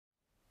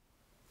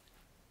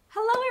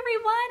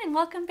everyone, and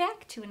welcome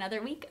back to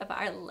another week of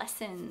our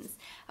lessons.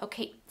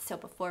 Okay, so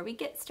before we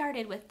get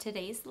started with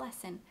today's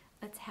lesson,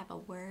 let's have a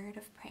word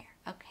of prayer.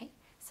 Okay,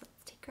 so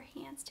let's take our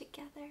hands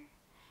together,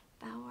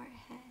 bow our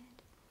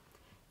head.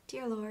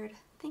 Dear Lord,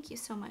 thank you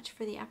so much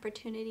for the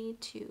opportunity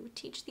to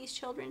teach these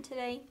children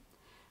today.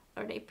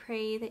 Lord, I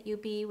pray that you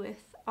be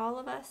with all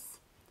of us.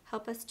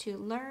 Help us to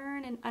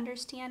learn and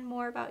understand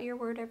more about your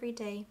word every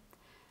day.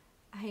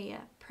 I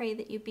pray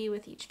that you be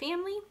with each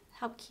family.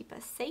 Help keep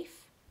us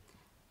safe.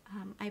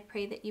 I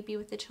pray that you be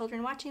with the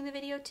children watching the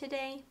video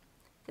today,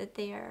 that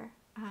they are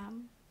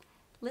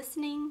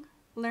listening,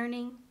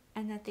 learning,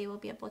 and that they will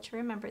be able to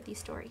remember these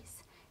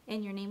stories.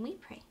 In your name we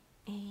pray.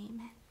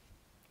 Amen.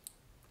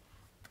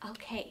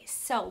 Okay,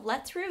 so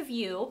let's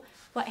review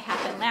what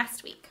happened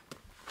last week.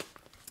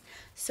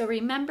 So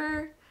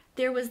remember,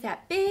 there was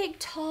that big,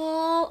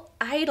 tall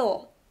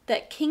idol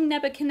that King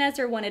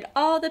Nebuchadnezzar wanted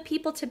all the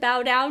people to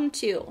bow down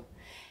to.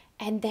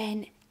 And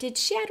then, did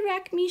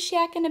Shadrach,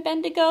 Meshach, and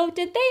Abednego,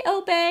 did they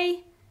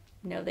obey?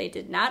 No, they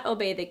did not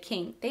obey the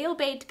king. They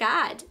obeyed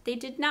God. They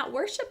did not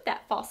worship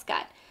that false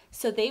god.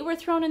 So they were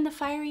thrown in the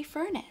fiery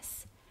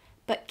furnace.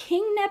 But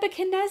King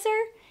Nebuchadnezzar,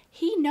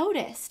 he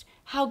noticed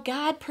how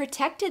God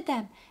protected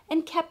them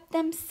and kept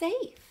them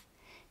safe.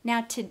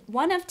 Now,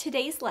 one of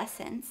today's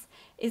lessons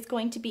is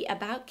going to be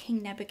about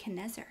King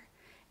Nebuchadnezzar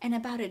and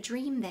about a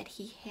dream that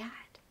he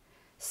had.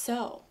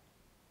 So,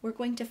 we're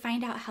going to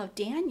find out how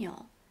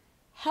Daniel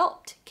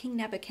helped King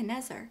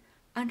Nebuchadnezzar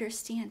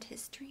understand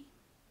his dream.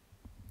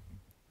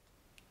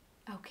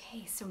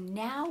 Okay, so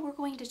now we're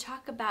going to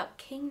talk about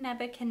King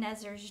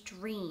Nebuchadnezzar's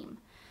dream.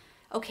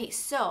 Okay,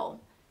 so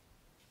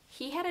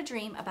he had a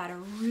dream about a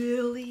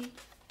really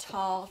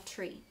tall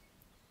tree.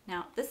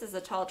 Now, this is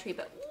a tall tree,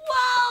 but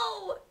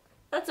whoa!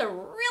 That's a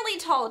really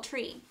tall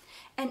tree.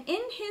 And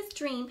in his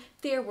dream,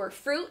 there were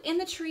fruit in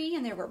the tree,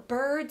 and there were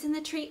birds in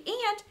the tree,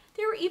 and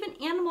there were even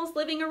animals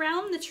living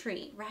around the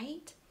tree,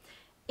 right?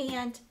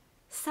 And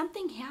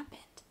something happened,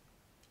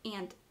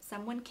 and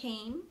someone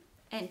came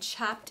and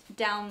chopped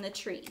down the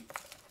tree.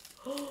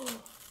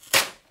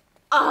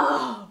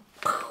 Oh!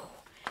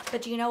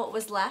 But do you know what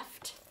was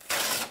left?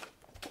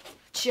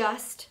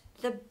 Just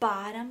the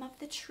bottom of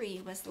the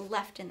tree was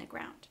left in the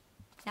ground.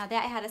 Now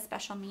that had a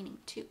special meaning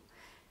too.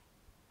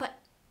 But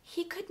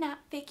he could not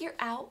figure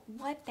out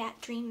what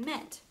that dream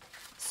meant.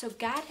 So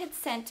God had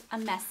sent a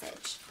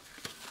message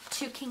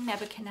to King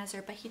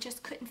Nebuchadnezzar, but he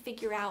just couldn't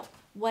figure out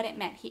what it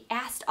meant. He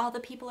asked all the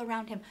people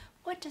around him,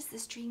 what does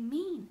this dream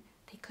mean?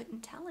 They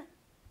couldn't tell him.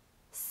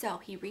 So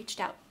he reached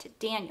out to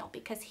Daniel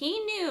because he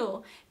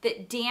knew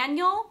that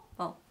Daniel,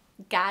 well,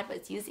 God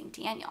was using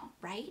Daniel,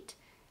 right?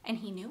 And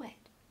he knew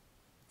it.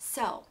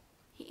 So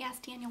he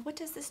asked Daniel, what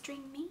does this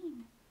dream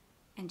mean?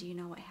 And do you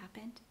know what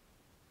happened?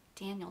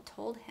 Daniel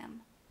told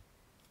him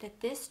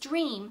that this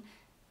dream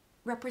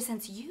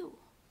represents you.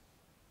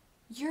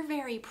 You're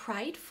very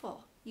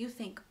prideful. You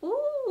think,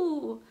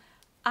 ooh,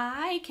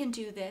 I can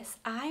do this.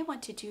 I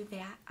want to do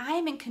that.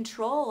 I'm in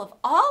control of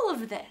all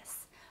of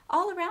this.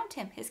 All around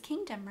him, his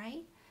kingdom,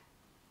 right?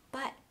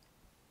 But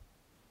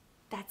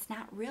that's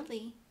not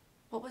really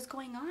what was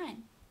going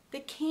on.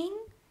 The king,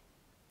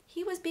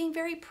 he was being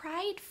very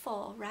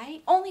prideful,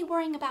 right? Only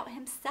worrying about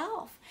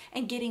himself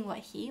and getting what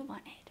he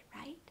wanted,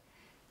 right?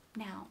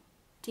 Now,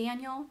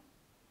 Daniel,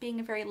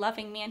 being a very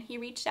loving man, he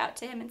reached out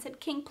to him and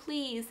said, King,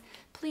 please,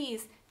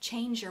 please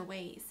change your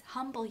ways.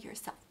 Humble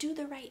yourself. Do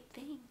the right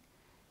thing.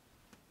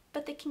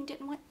 But the king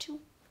didn't want to.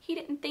 He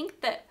didn't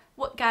think that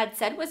what God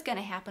said was going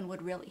to happen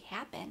would really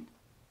happen.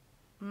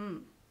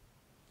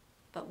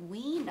 But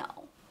we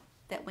know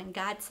that when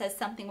God says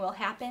something will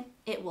happen,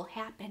 it will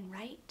happen,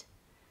 right?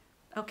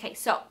 Okay,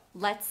 so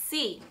let's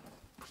see.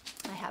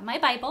 I have my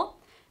Bible,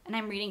 and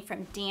I'm reading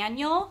from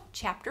Daniel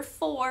chapter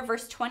 4,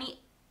 verse 30.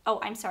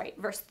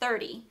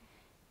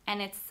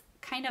 And it's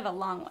kind of a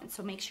long one,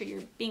 so make sure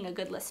you're being a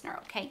good listener,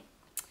 okay?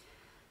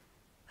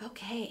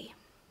 Okay.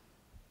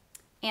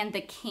 And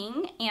the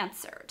king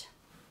answered,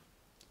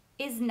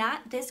 is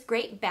not this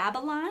great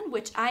Babylon,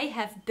 which I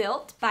have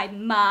built by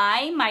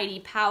my mighty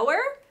power,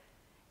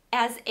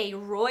 as a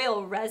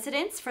royal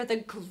residence for the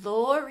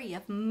glory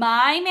of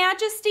my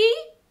majesty?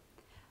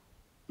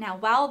 Now,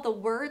 while the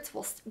words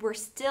were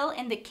still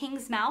in the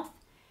king's mouth,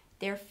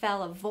 there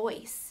fell a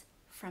voice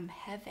from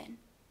heaven.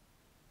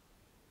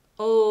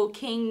 O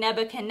King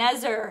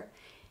Nebuchadnezzar,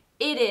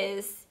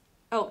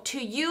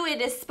 to you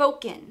it is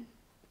spoken.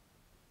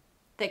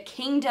 The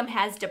kingdom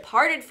has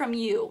departed from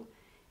you,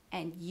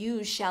 and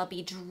you shall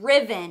be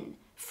driven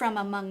from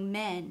among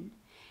men,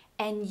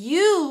 and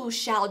you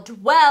shall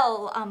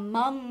dwell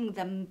among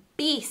the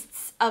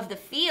beasts of the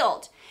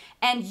field,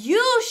 and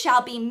you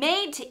shall be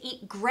made to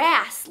eat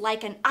grass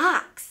like an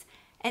ox,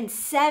 and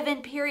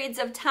 7 periods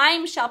of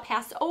time shall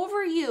pass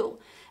over you,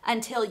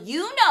 until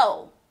you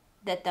know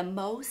that the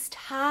Most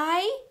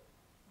High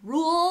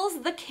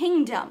rules the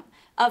kingdom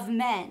of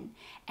men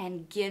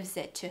and gives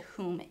it to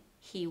whom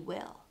he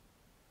will.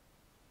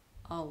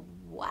 Oh,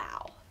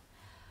 wow.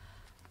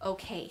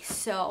 Okay,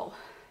 so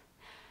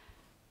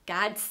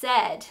God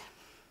said,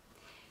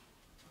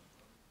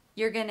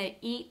 you're going to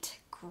eat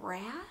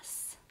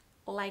grass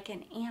like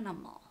an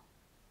animal.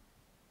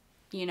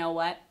 You know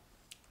what?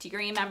 Do you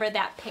remember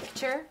that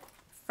picture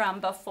from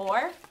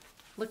before?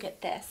 Look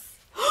at this.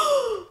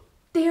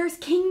 There's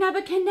King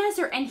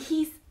Nebuchadnezzar, and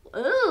he's,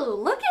 ooh,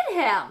 look at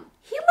him.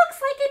 He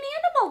looks like an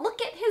animal.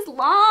 Look at his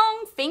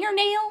long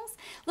fingernails.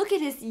 Look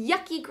at his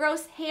yucky,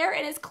 gross hair,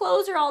 and his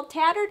clothes are all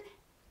tattered.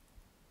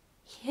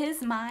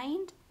 His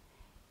mind,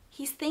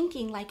 he's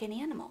thinking like an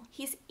animal.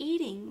 He's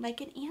eating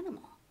like an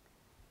animal.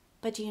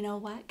 But do you know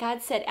what?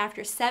 God said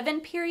after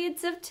 7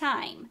 periods of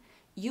time,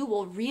 you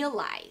will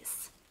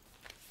realize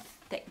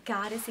that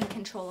God is in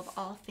control of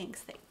all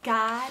things, that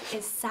God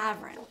is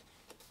sovereign.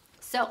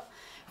 So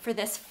for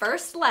this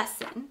first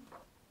lesson,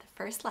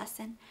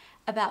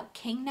 about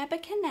King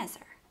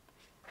Nebuchadnezzar,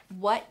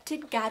 what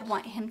did God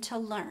want him to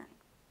learn?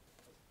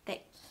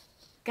 That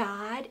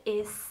God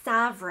is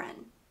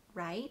sovereign,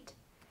 right?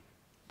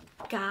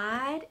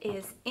 God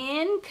is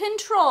in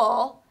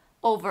control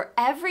over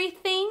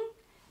everything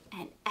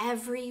and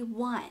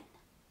everyone.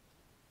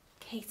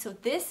 Okay, so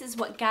this is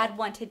what God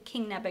wanted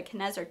King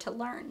Nebuchadnezzar to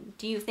learn.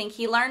 Do you think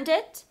he learned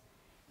it?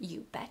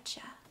 You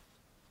betcha.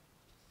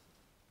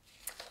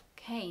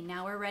 Okay,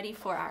 now we're ready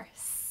for our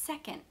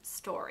second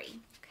story.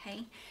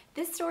 Okay,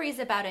 this story is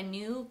about a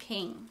new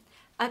king.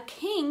 A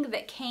king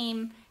that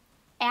came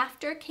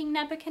after King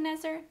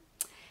Nebuchadnezzar.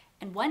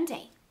 And one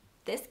day,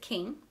 this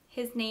king,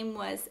 his name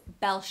was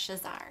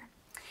Belshazzar.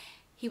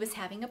 He was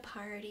having a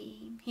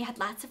party. He had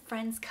lots of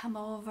friends come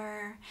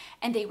over,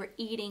 and they were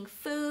eating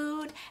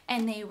food,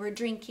 and they were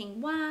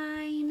drinking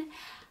wine,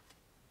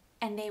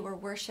 and they were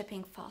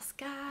worshiping false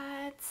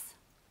gods.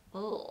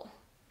 Oh,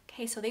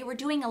 okay, so they were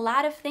doing a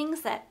lot of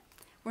things that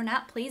were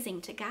not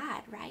pleasing to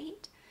God,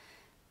 right?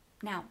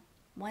 Now,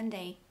 one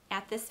day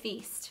at this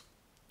feast,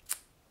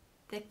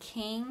 the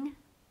king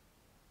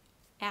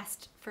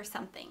asked for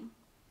something.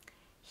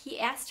 He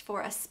asked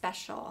for a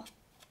special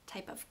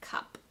type of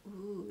cup.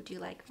 Ooh, do you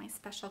like my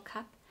special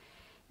cup?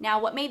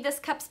 Now, what made this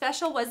cup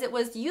special was it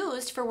was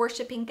used for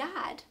worshiping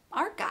God,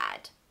 our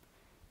God,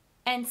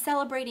 and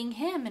celebrating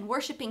him and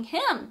worshiping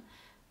him.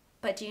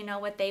 But do you know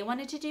what they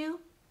wanted to do?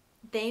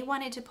 They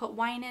wanted to put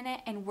wine in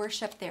it and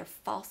worship their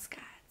false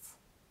gods.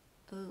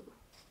 Ooh.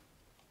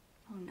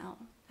 Oh no,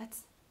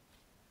 that's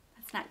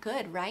not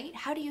good, right?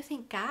 How do you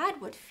think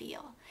God would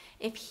feel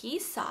if he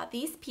saw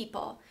these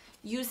people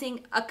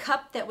using a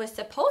cup that was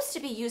supposed to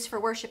be used for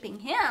worshiping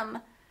him,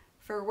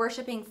 for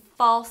worshiping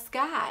false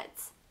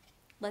gods?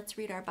 Let's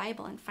read our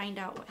Bible and find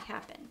out what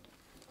happened.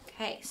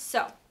 Okay,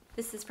 so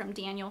this is from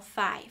Daniel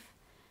 5.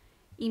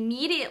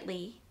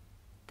 Immediately,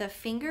 the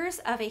fingers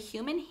of a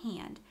human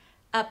hand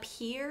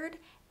appeared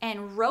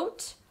and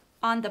wrote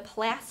on the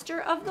plaster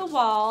of the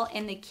wall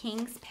in the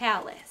king's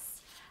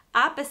palace,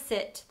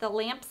 opposite the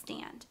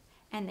lampstand,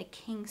 and the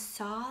king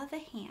saw the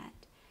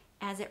hand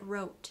as it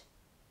wrote.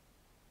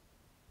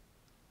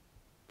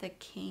 The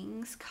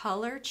king's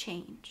color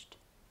changed,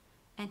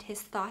 and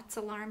his thoughts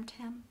alarmed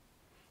him.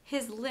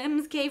 His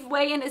limbs gave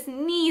way and his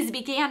knees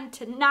began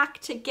to knock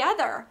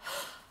together.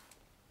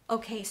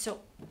 Okay, so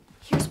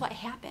here's what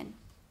happened.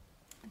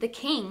 The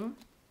king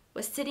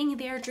was sitting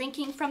there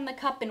drinking from the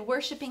cup and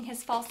worshiping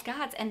his false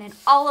gods, and then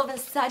all of a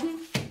sudden,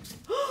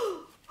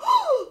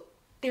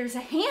 there's a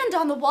hand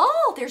on the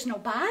wall. There's no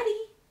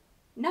body,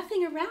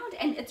 nothing around,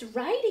 and it's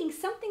writing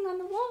something on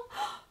the wall.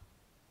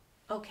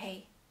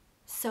 Okay,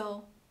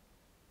 so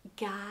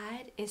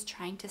God is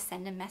trying to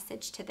send a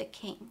message to the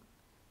king,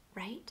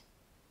 right?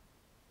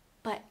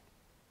 But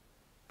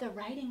the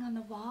writing on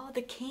the wall,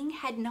 the king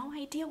had no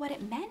idea what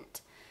it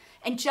meant.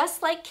 And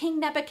just like King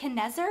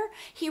Nebuchadnezzar,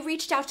 he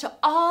reached out to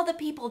all the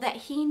people that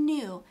he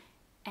knew,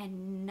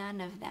 and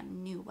none of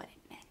them knew what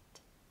it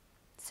meant.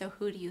 So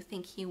who do you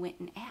think he went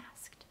and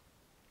asked?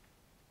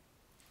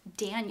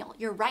 Daniel.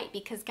 You're right,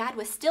 because God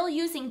was still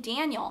using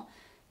Daniel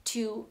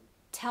to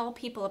tell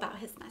people about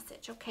his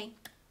message, okay?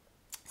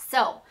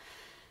 So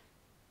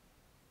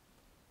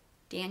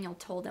Daniel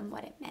told him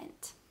what it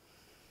meant.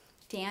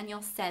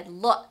 Daniel said,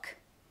 look,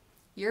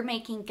 you're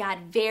making God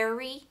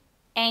very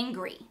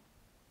angry.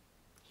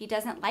 He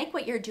doesn't like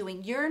what you're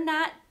doing. You're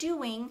not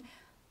doing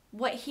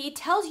what he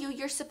tells you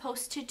you're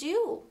supposed to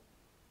do.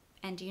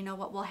 And do you know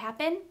what will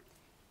happen?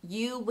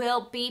 You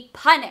will be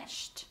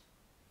punished.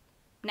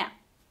 Now,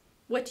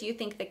 what do you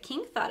think the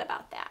king thought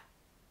about that?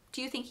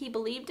 Do you think he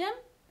believed him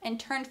and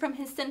turned from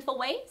his sinful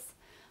ways?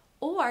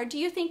 Or do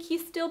you think he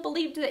still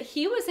believed that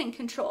he was in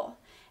control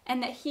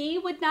and that he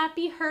would not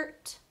be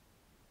hurt?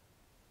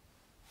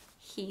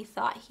 He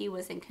thought he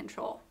was in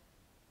control.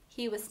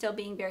 He was still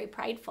being very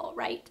prideful,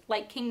 right?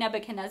 Like King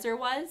Nebuchadnezzar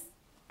was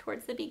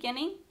towards the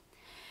beginning.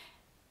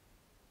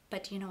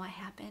 But do you know what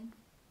happened?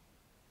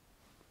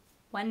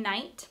 One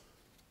night,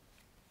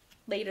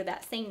 later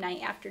that same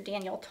night after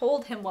Daniel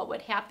told him what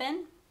would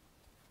happen,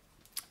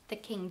 the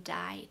king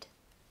died.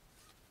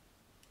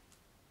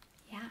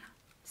 Yeah.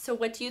 So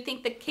what do you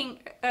think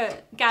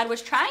God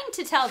was trying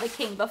to tell the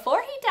king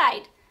before he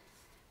died?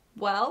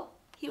 Well,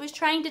 he was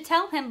trying to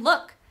tell him,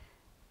 look,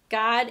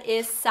 God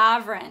is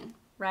sovereign,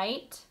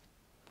 right?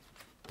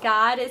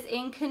 God is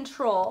in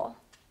control.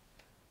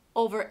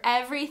 over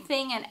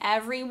everything and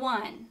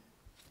everyone.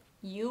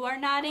 You are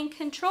not in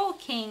control,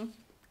 king.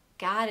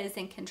 God is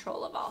in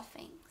control of all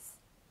things,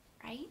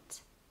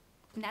 right?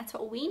 And that's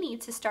what we need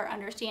to start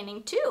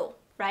understanding too,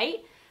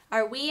 right?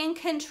 Are we in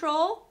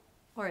control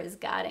or is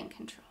God in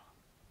control?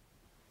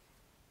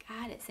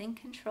 God is in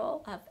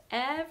control of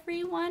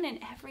everyone and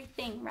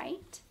everything,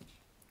 right?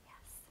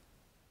 Yes.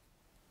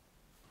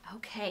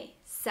 Okay,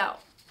 so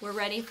we're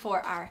ready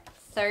for our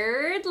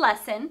third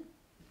lesson.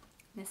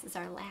 This is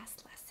our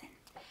last lesson.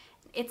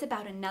 It's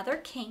about another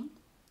king,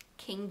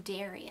 King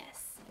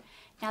Darius.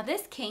 Now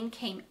this king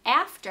came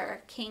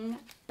after King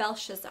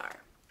Belshazzar.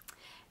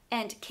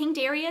 And King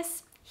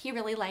Darius, he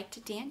really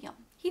liked Daniel.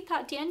 He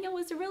thought Daniel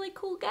was a really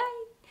cool guy.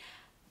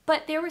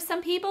 But there were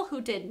some people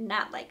who did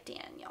not like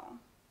Daniel.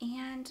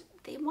 And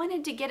they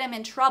wanted to get him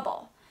in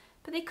trouble.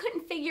 But they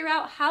couldn't figure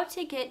out how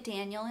to get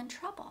Daniel in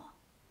trouble.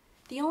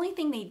 The only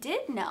thing they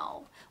did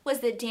know was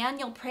that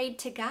Daniel prayed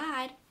to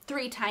God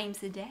 3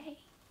 times a day.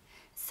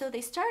 So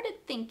they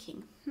started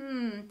thinking,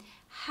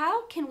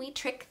 how can we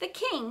trick the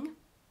king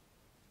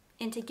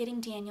into getting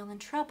Daniel in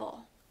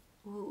trouble?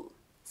 Ooh,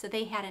 so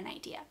they had an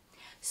idea.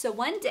 So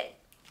one day,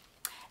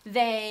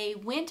 they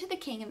went to the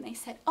king and they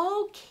said,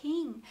 "Oh,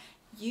 king,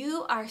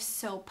 you are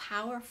so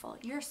powerful.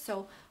 You're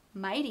so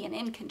mighty and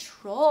in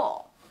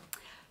control.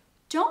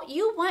 Don't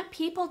you want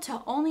people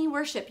to only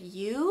worship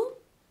you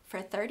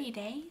for 30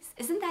 days?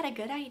 Isn't that a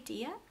good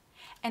idea?"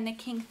 And the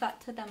king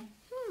thought to them,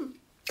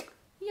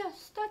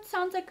 yes, that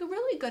sounds like a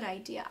really good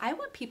idea. I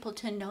want people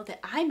to know that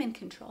I'm in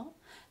control,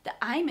 that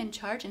I'm in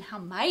charge, and how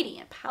mighty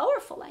and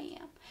powerful I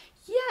am.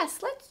 Yes,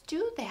 let's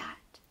do that.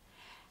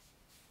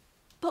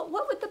 But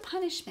what would the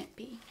punishment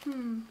be?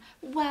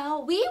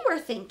 Well, we were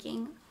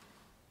thinking,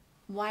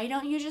 why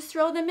don't you just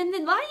throw them in the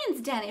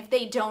lion's den if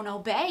they don't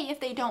obey, if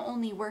they don't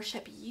only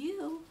worship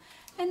you?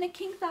 And the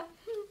king thought,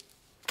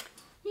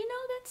 you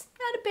know, that's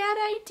not a bad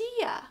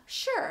idea.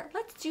 Sure,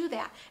 let's do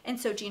that. And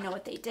so do you know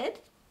what they did?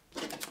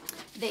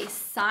 They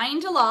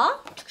signed a law.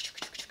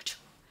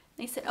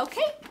 They said,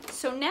 okay,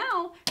 so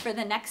now for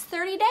the next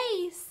 30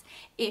 days,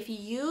 if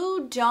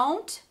you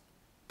don't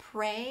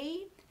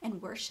pray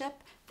and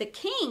worship the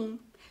king,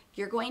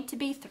 you're going to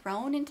be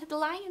thrown into the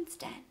lion's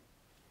den.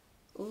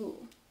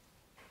 Ooh.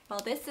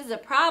 Well, this is a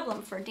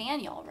problem for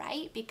Daniel,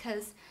 right?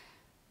 Because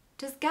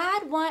does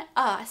God want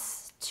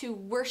us to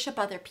worship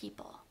other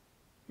people?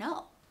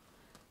 No.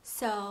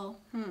 So,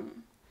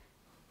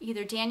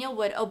 either Daniel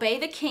would obey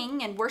the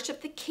king and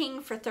worship the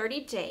king for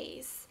 30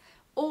 days,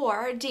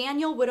 or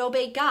Daniel would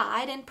obey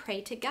God and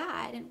pray to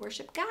God and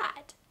worship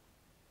God.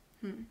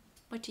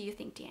 What do you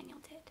think Daniel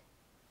did?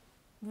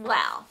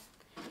 Well,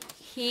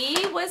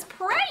 he was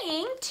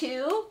praying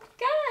to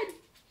God.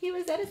 He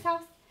was at his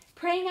house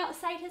praying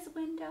outside his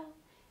window.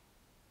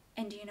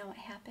 And do you know what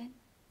happened?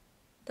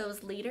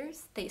 Those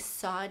leaders, they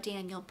saw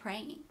Daniel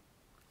praying.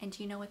 And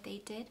do you know what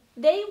they did?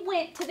 They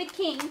went to the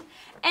king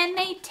and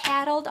they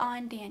tattled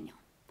on Daniel.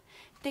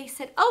 They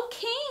said, "Oh,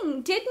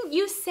 king, didn't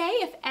you say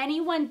if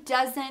anyone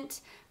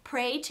doesn't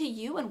pray to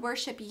you and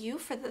worship you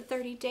for the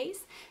 30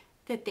 days,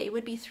 that they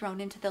would be thrown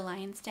into the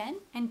lion's den?"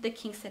 And the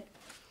king said,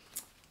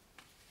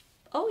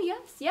 "Oh,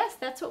 yes,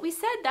 that's what we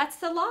said. That's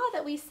the law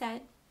that we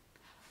said."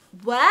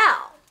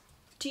 Well,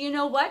 do you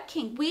know what,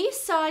 king? We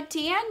saw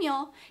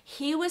Daniel.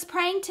 He was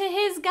praying to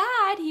his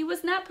God. He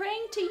was not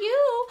praying to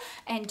you.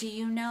 And do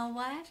you know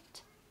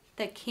what?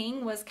 The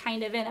king was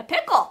kind of in a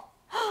pickle.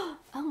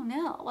 Oh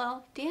no,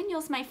 well,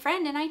 Daniel's my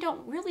friend and I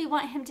don't really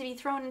want him to be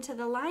thrown into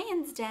the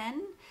lion's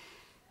den,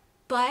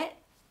 but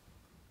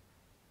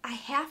I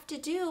have to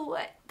do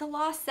what the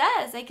law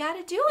says. I got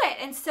to do it.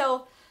 And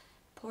so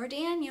poor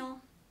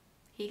Daniel,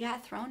 he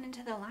got thrown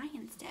into the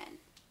lion's den.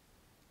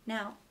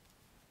 Now,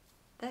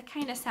 that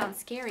kind of sounds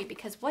scary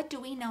because what do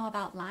we know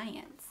about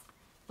lions?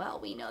 Well,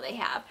 we know they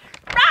have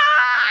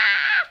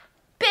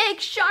big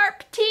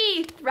sharp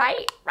teeth,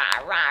 right?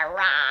 Rah, rah,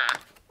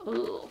 rah.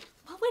 Ooh.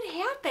 What would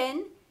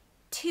happen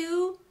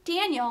to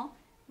Daniel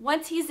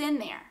once he's in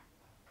there?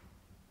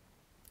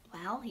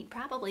 Well, he'd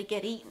probably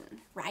get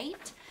eaten,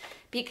 right?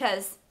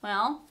 Because,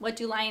 well, what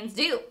do lions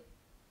do?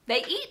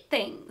 They eat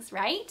things,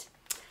 right?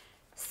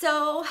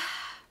 So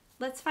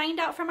let's find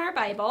out from our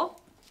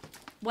Bible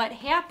what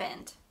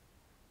happened.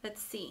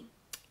 Let's see.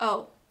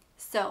 Oh,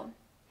 so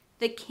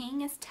the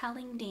king is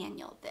telling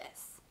Daniel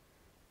this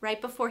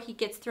right before he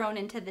gets thrown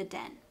into the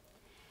den.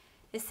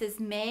 It says,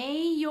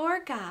 "May your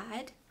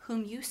God,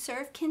 whom you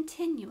serve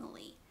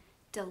continually,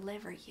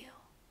 deliver you."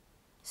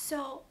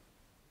 So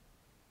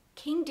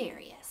King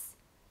Darius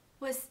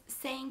was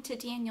saying to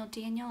Daniel,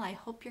 "Daniel, I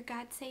hope your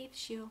God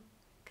saves you."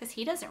 Because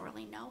he doesn't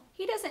really know.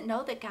 He doesn't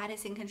know that God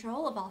is in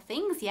control of all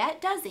things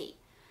yet, does he?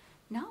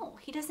 No,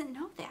 he doesn't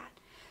know that.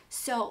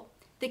 So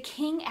the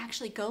king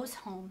actually goes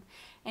home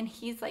and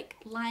he's like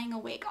lying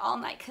awake all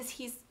night because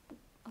he's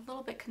a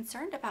little bit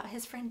concerned about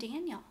his friend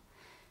Daniel.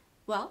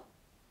 Well,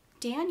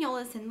 Daniel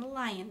is in the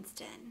lion's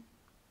den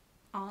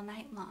all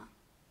night long.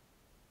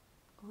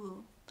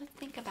 Ooh, let's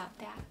think about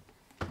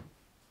that.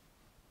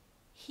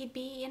 He'd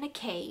be in a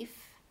cave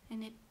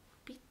and it'd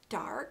be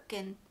dark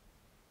and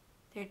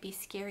there'd be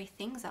scary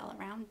things all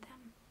around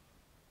them.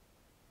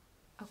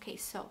 Okay,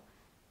 so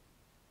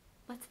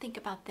let's think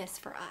about this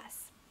for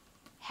us.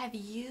 Have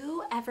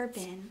you ever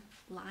been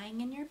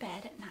lying in your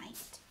bed at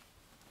night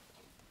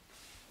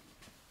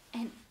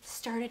and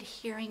started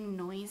hearing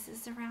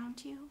noises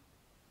around you?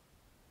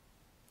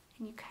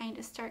 And you kind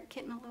of start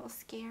getting a little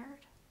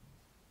scared?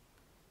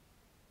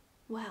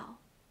 Well,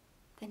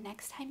 the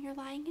next time you're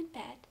lying in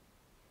bed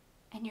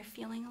and you're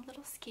feeling a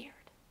little scared,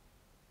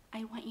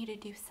 I want you to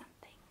do something.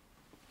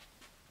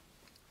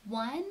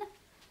 One,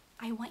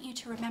 I want you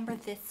to remember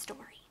this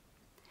story,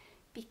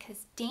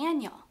 because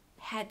Daniel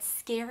had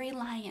scary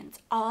lions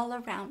all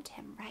around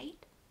him,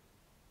 right?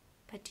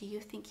 But do you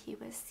think he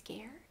was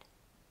scared?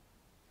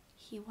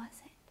 He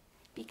wasn't,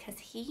 because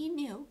he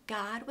knew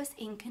God was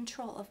in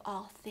control of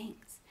all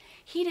things.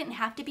 He didn't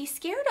have to be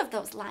scared of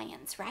those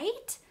lions,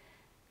 right?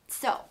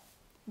 So,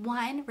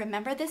 one,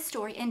 remember this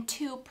story, and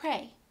two,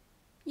 pray.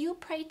 You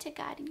pray to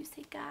God and you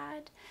say,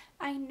 God,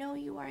 I know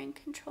you are in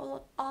control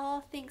of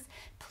all things.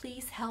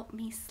 Please help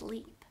me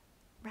sleep,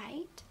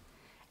 right?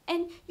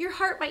 And your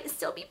heart might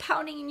still be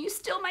pounding and you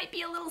still might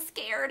be a little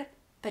scared.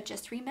 But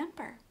just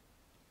remember,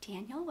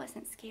 Daniel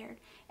wasn't scared.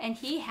 And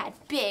he had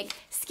big,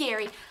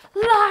 scary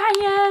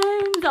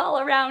lions all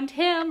around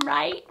him,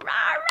 right? Rawr,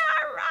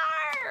 rawr,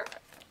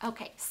 rawr.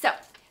 Okay, so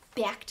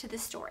back to the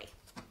story.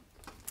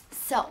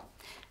 So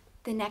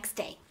the next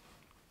day,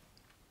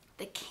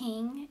 the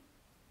king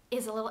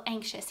is a little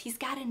anxious. He's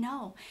got to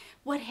know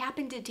what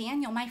happened to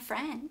Daniel, my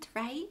friend,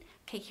 right?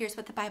 Okay, here's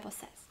what the Bible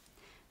says.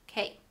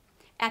 Okay,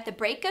 at the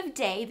break of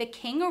day, the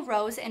king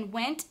arose and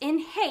went in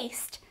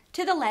haste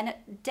to the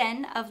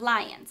den of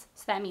lions.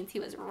 So that means he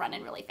was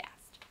running really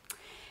fast.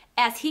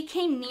 As he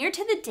came near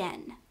to the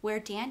den where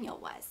Daniel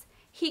was,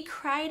 he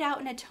cried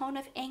out in a tone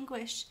of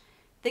anguish.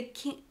 The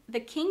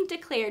king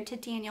declared to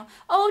Daniel,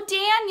 "Oh,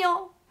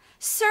 Daniel,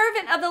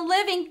 servant of the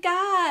living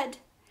God,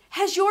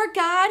 has your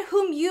God,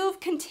 whom you've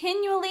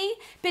continually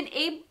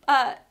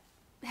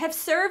have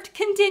served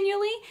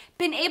continually,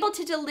 been able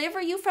to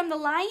deliver you from the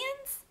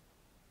lions?"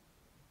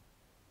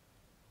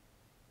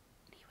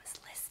 He was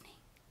listening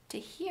to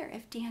hear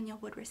if Daniel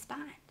would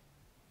respond.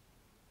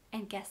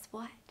 And guess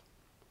what?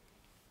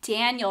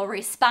 Daniel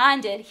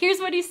responded. Here's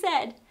what he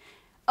said.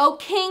 "O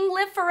king,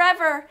 live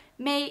forever.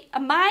 May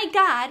my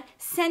God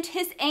sent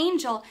his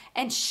angel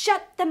and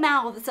shut the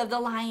mouths of the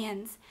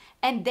lions,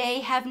 and they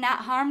have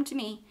not harmed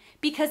me,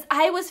 because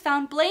I was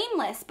found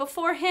blameless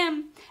before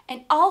him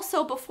and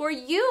also before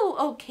you,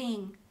 O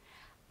king.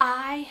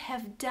 I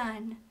have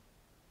done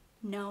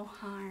no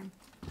harm."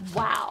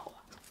 Wow.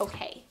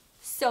 Okay,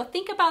 so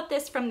think about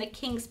this from the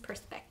king's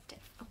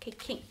perspective. Okay,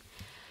 king.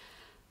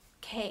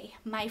 Okay,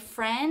 my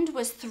friend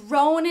was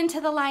thrown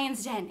into the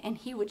lion's den and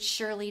he would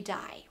surely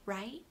die,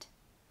 right?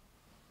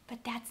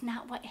 But that's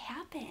not what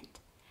happened.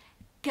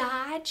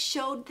 God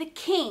showed the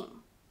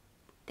king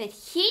that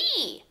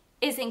he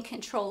is in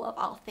control of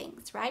all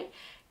things, right?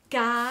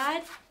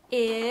 God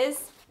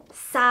is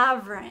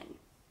sovereign,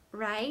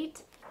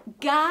 right?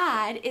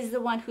 God is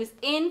the one who's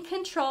in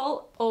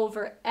control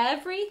over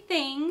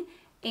everything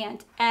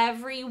and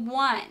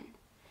everyone.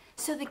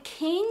 So the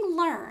king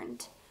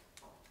learned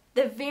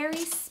the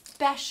very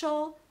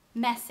special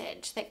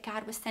message that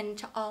God was sending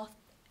to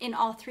in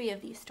all three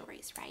of these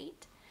stories,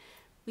 right?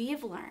 We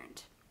have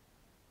learned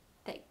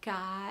that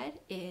God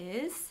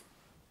is,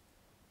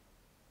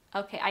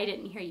 okay, I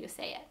didn't hear you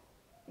say it.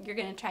 You're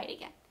going to try it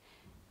again.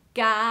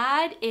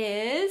 God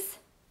is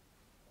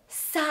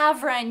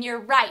sovereign. You're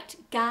right.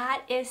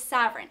 God is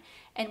sovereign.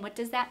 And what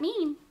does that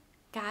mean?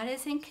 God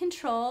is in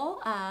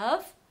control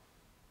of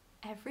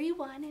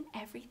everyone and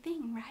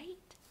everything,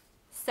 right?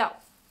 So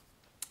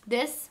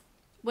this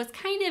was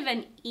kind of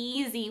an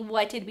easy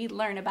what did we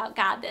learn about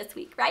God this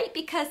week, right?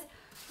 Because,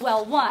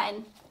 well,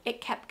 one, it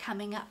kept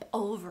coming up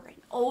over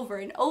and over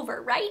and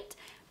over, right?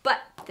 But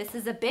this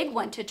is a big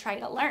one to try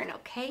to learn,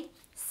 okay?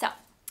 So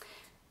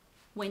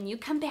when you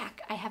come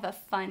back, I have a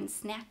fun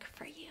snack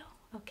for you,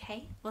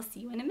 okay? We'll see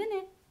you in a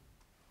minute.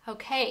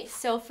 Okay,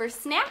 so for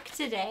snack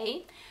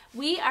today,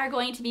 we are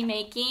going to be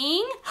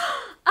making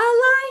a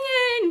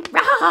lion,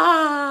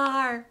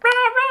 roar,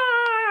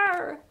 roar,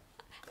 roar,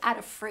 out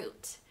of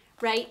fruit,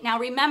 right? Now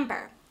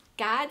remember,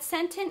 God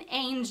sent an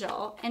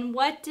angel, and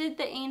what did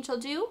the angel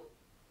do?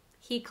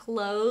 He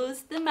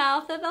closed the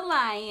mouth of the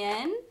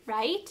lion,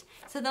 right?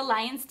 So the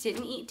lions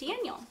didn't eat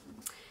Daniel.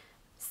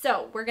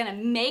 So we're gonna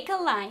make a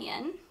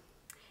lion,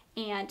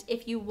 and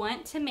if you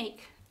want to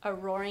make a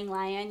roaring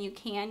lion, you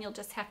can. You'll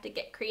just have to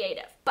get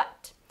creative.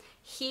 But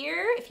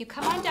here, if you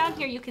come on down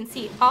here, you can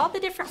see all the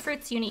different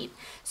fruits you need.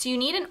 So you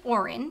need an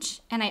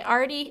orange, and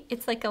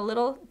it's like a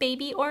little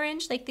baby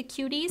orange, like the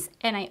cuties,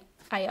 and I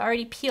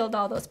already peeled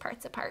all those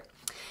parts apart.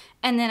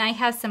 And then I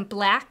have some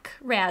black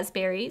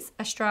raspberries,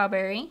 a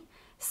strawberry,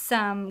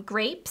 some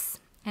grapes,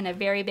 and a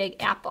very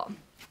big apple.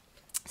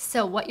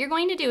 So what you're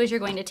going to do is you're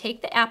going to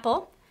take the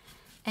apple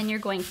and you're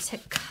going to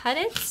cut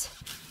it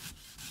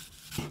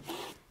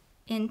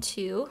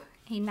into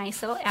a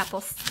nice little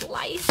apple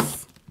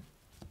slice,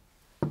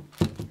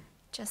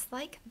 just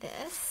like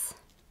this.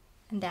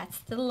 And that's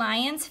the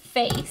lion's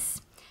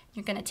face.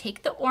 You're gonna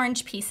take the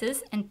orange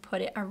pieces and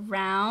put it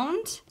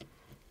around.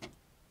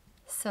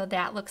 So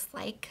that looks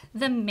like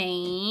the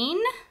mane.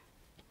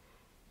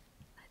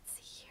 Let's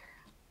see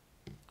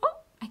here. Oh,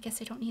 I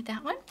guess I don't need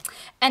that one.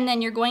 And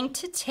then you're going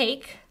to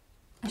take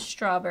a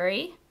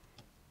strawberry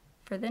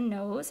for the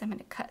nose. I'm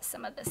gonna cut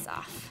some of this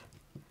off.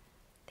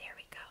 There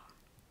we go.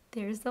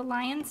 There's the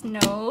lion's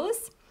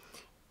nose.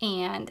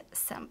 And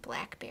some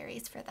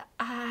blackberries for the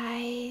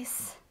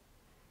eyes.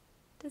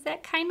 Does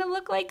that kind of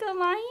look like a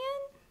lion?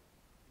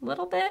 A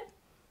little bit?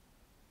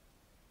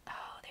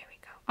 Oh, there we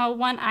go. Oh,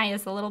 one eye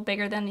is a little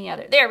bigger than the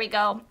other. There we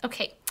go.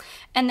 Okay.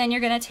 And then you're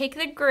going to take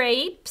the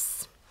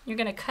grapes. You're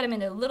going to cut them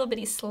into little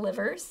bitty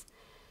slivers.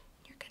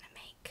 You're going to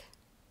make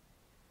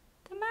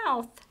the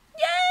mouth.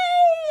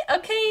 Yay!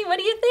 Okay, what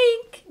do you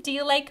think? Do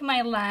you like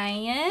my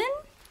lion?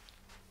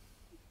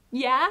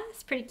 Yeah?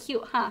 It's pretty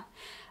cute, huh?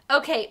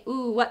 Okay,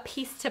 ooh, what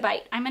piece to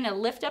bite? I'm gonna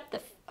lift up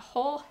the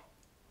whole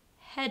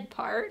head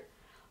part.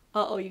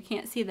 Uh-oh, you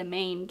can't see the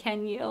mane,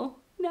 can you?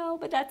 No,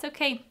 but that's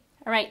okay.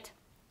 All right.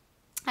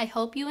 I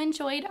hope you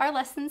enjoyed our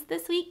lessons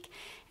this week,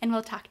 and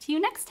we'll talk to you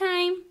next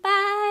time.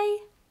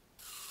 Bye.